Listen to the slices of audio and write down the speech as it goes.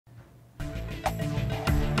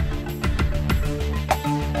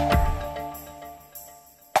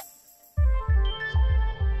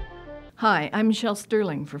Hi, I'm Michelle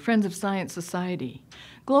Sterling for Friends of Science Society.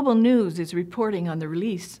 Global News is reporting on the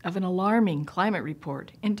release of an alarming climate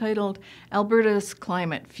report entitled Alberta's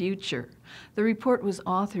Climate Future. The report was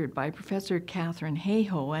authored by Professor Catherine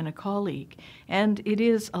Hayhoe and a colleague, and it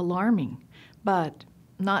is alarming, but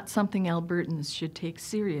not something Albertans should take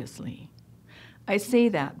seriously. I say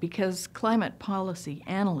that because climate policy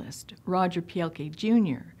analyst Roger Pielke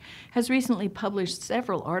Jr. has recently published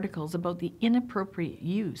several articles about the inappropriate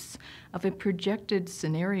use of a projected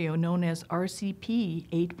scenario known as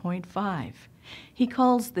RCP8.5. He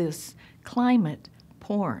calls this climate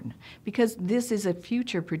porn because this is a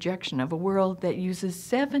future projection of a world that uses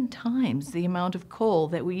 7 times the amount of coal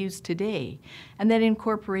that we use today and that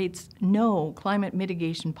incorporates no climate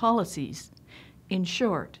mitigation policies. In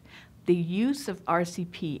short, the use of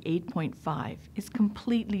RCP 8.5 is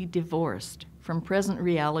completely divorced from present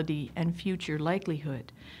reality and future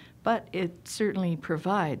likelihood, but it certainly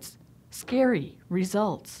provides scary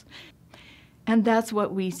results. And that's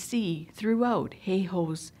what we see throughout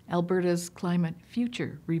Hayhoe's Alberta's Climate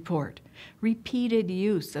Future report. Repeated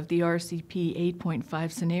use of the RCP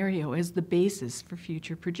 8.5 scenario as the basis for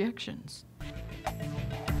future projections.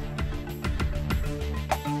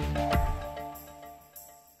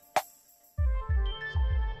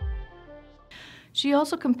 She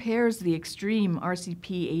also compares the extreme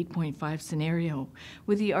RCP 8.5 scenario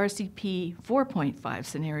with the RCP 4.5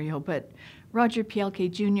 scenario, but Roger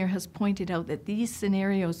Pielke Jr. has pointed out that these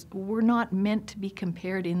scenarios were not meant to be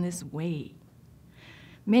compared in this way.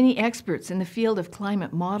 Many experts in the field of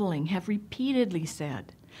climate modeling have repeatedly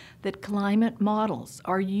said that climate models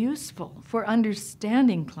are useful for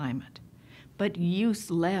understanding climate, but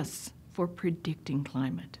useless for predicting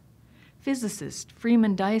climate. Physicist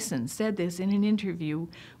Freeman Dyson said this in an interview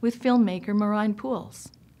with filmmaker Marine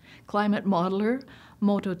Pools. Climate modeler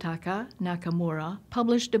Mototaka Nakamura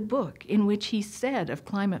published a book in which he said of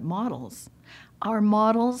climate models, "Our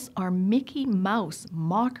models are Mickey Mouse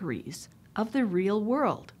mockeries of the real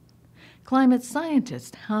world." Climate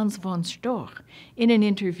scientist Hans von Storch, in an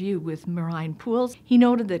interview with Marine Pools, he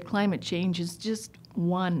noted that climate change is just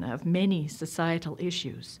one of many societal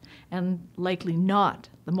issues, and likely not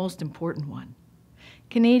the most important one.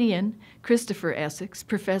 Canadian Christopher Essex,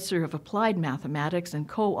 professor of applied mathematics and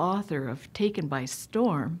co-author of Taken by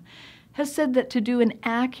Storm, has said that to do an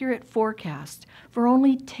accurate forecast for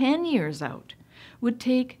only 10 years out would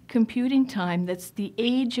take computing time that's the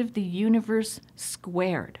age of the universe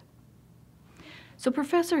squared. So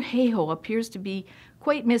Professor Hayhoe appears to be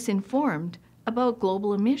quite misinformed about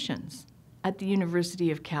global emissions. At the University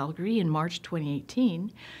of Calgary in March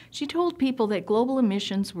 2018, she told people that global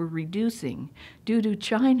emissions were reducing due to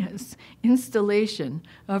China's installation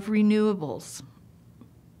of renewables.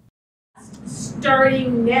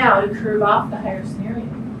 Starting now to curve off the higher scenario.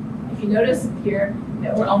 If you notice here,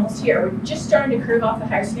 that we're almost here. We're just starting to curve off the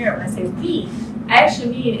higher scenario. When I say we, I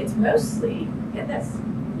actually mean it's mostly, get this,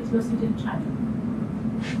 it's mostly due to China.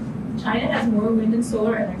 China has more wind and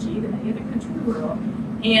solar energy than any other country in the world.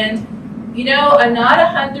 And you know, I'm not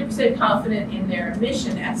 100% confident in their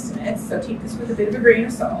emission estimates, so take this with a bit of a grain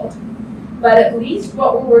of salt. But at least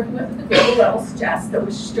what we're working with at the global level suggests that we're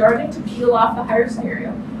starting to peel off the higher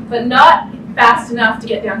scenario, but not fast enough to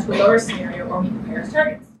get down to a lower scenario or meet the Paris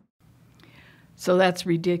targets. So that's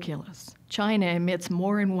ridiculous. China emits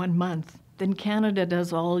more in 1 month than Canada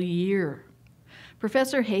does all year.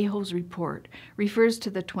 Professor Hayhoe's report refers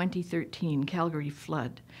to the 2013 Calgary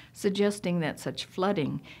flood, suggesting that such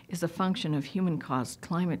flooding is a function of human-caused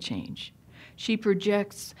climate change. She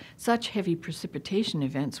projects such heavy precipitation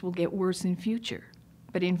events will get worse in future.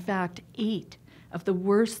 But in fact, 8 of the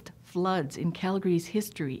worst floods in Calgary's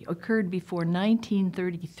history occurred before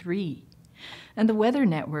 1933. And the Weather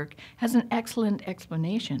Network has an excellent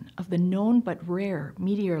explanation of the known but rare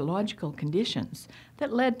meteorological conditions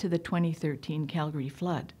that led to the 2013 Calgary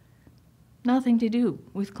flood. Nothing to do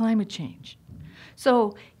with climate change.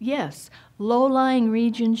 So, yes, low-lying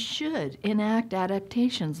regions should enact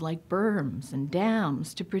adaptations like berms and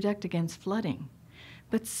dams to protect against flooding.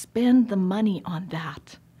 But spend the money on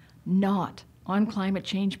that, not on climate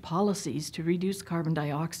change policies to reduce carbon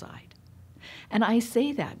dioxide. And I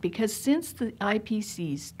say that because since the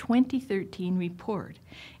IPCC's 2013 report,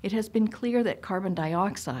 it has been clear that carbon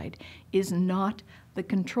dioxide is not the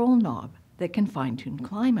control knob that can fine-tune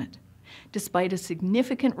climate. Despite a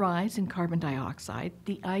significant rise in carbon dioxide,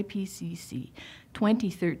 the IPCC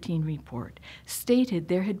 2013 report stated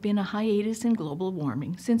there had been a hiatus in global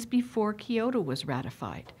warming since before Kyoto was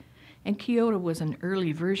ratified, and Kyoto was an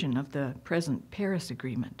early version of the present Paris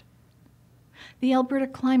Agreement. The Alberta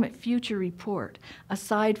Climate Future Report,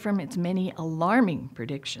 aside from its many alarming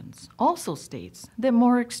predictions, also states that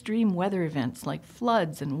more extreme weather events like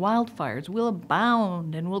floods and wildfires will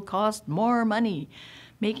abound and will cost more money,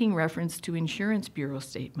 making reference to insurance bureau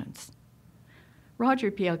statements.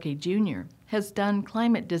 Roger Pielke Jr. has done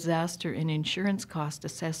climate disaster and insurance cost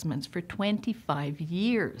assessments for 25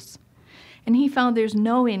 years. And he found there's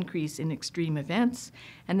no increase in extreme events,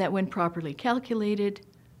 and that when properly calculated,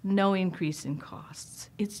 no increase in costs.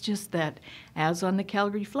 It's just that, as on the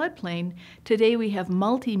Calgary floodplain, today we have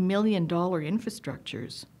multi-million-dollar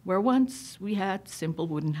infrastructures, where once we had simple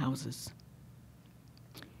wooden houses.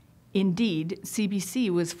 Indeed, CBC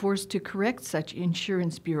was forced to correct such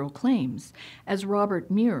insurance bureau claims, as Robert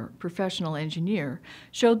Muir, professional engineer,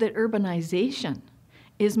 showed that urbanization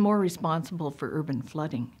is more responsible for urban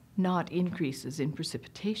flooding, not increases in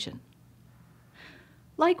precipitation.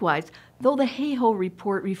 Likewise, though the Hayhoe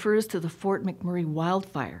report refers to the Fort McMurray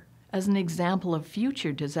wildfire as an example of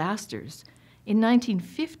future disasters, in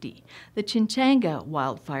 1950, the Chinchanga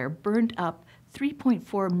wildfire burned up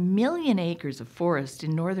 3.4 million acres of forest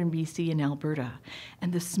in northern BC and Alberta,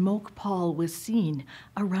 and the smoke pall was seen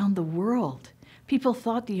around the world. People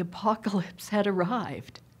thought the apocalypse had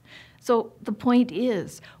arrived. So the point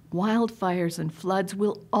is, wildfires and floods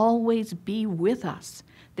will always be with us.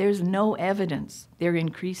 There's no evidence they're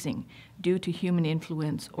increasing due to human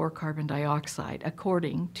influence or carbon dioxide,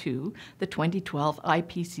 according to the 2012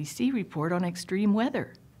 IPCC report on extreme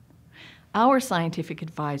weather. Our scientific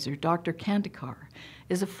advisor, Dr. Kandikar,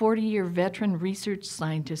 is a 40-year veteran research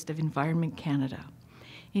scientist of Environment Canada.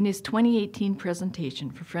 In his 2018 presentation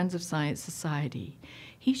for Friends of Science Society,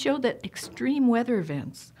 he showed that extreme weather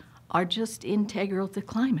events are just integral to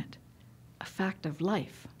climate, a fact of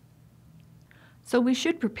life. So we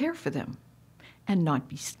should prepare for them and not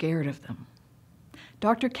be scared of them.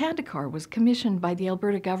 Dr. Kandikar was commissioned by the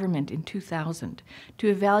Alberta government in 2000 to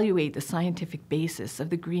evaluate the scientific basis of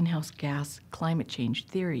the greenhouse gas climate change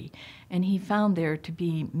theory, and he found there to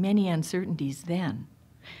be many uncertainties then.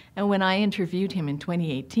 And when I interviewed him in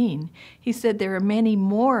 2018, he said there are many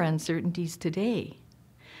more uncertainties today.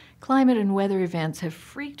 Climate and weather events have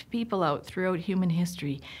freaked people out throughout human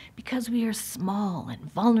history because we are small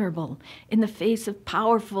and vulnerable in the face of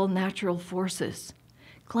powerful natural forces.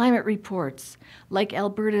 Climate reports, like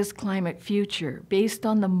Alberta's climate future, based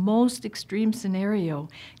on the most extreme scenario,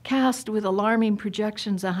 cast with alarming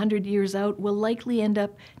projections 100 years out, will likely end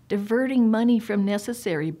up diverting money from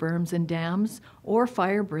necessary berms and dams or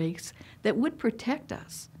fire breaks that would protect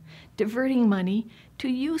us, diverting money to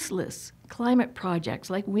useless climate projects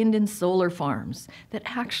like wind and solar farms that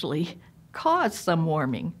actually cause some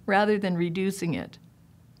warming rather than reducing it.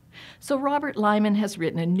 So Robert Lyman has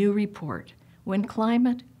written a new report, When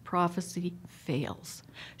Climate Prophecy Fails,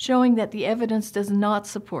 showing that the evidence does not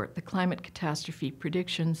support the climate catastrophe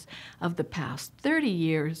predictions of the past 30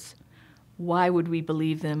 years. Why would we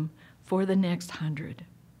believe them for the next 100?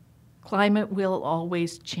 Climate will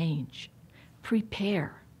always change.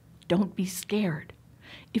 Prepare. Don't be scared.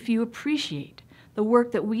 If you appreciate the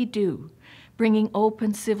work that we do, bringing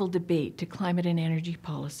open civil debate to climate and energy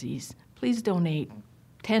policies, please donate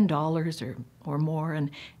 $10 or more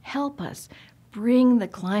and help us bring the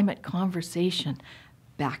climate conversation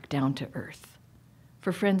back down to earth.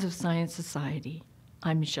 For Friends of Science Society,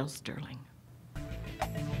 I'm Michelle Sterling.